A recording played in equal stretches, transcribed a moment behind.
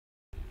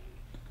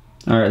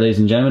All right, ladies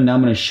and gentlemen, now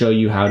I'm going to show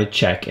you how to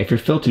check if your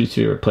filter needs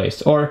to be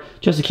replaced, or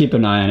just to keep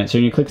an eye on it. So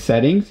when you click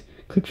settings,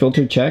 click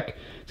filter check,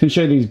 it's going to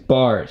show you these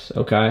bars,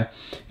 okay?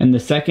 And the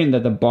second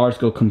that the bars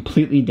go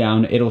completely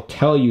down, it'll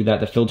tell you that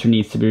the filter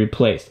needs to be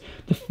replaced.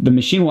 The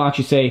machine will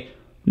actually say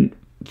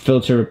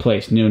filter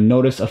replaced,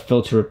 notice a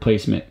filter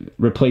replacement,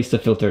 replace the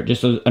filter,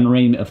 just an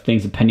array of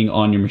things depending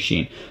on your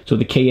machine. So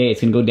the KA,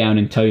 it's going to go down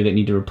and tell you that you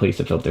need to replace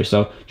the filter.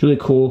 So it's really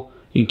cool.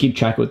 You can keep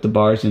track with the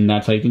bars, and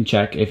that's how you can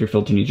check if your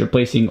filter needs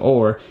replacing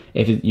or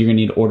if you're gonna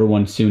need to order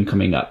one soon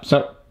coming up.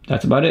 So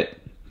that's about it.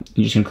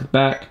 You're just gonna click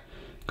back,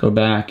 go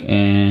back,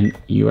 and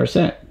you are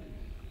set.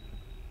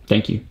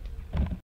 Thank you.